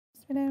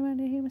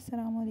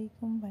Assalamu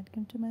alaikum.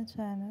 Welcome to my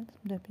channel,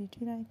 The Beauty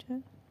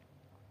Writer.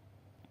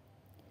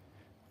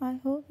 I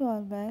hope you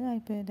are well. I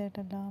pray that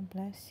Allah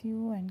bless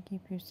you and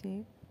keep you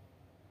safe.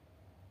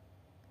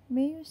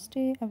 May you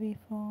stay away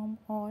from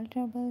all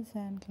troubles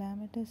and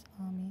calamities.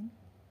 Amin.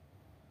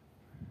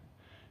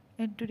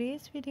 In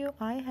today's video,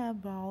 I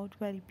have brought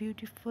very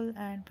beautiful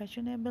and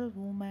fashionable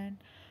women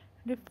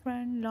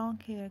different long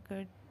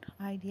haircut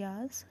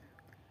ideas,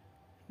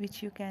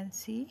 which you can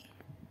see,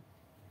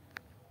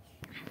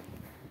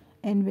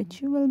 in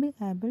which you will be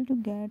able to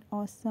get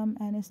awesome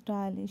and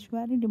stylish,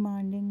 very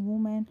demanding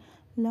women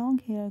long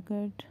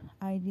haircut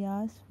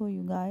ideas for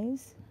you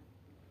guys.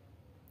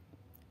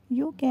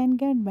 You can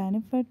get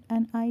benefit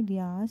and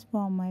ideas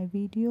from my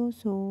video,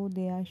 so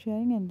they are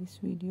sharing in this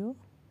video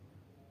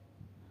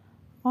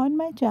on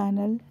my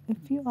channel.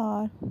 If you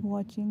are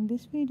watching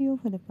this video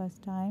for the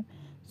first time,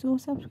 so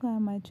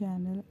subscribe my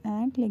channel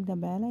and click the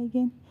bell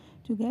icon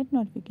to get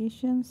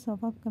notifications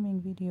of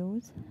upcoming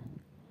videos.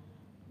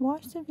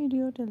 Watch the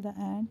video till the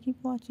end. Keep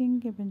watching,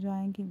 keep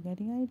enjoying, keep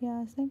getting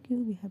ideas. Thank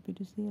you. Be happy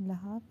to see you. Allah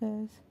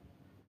Hafiz.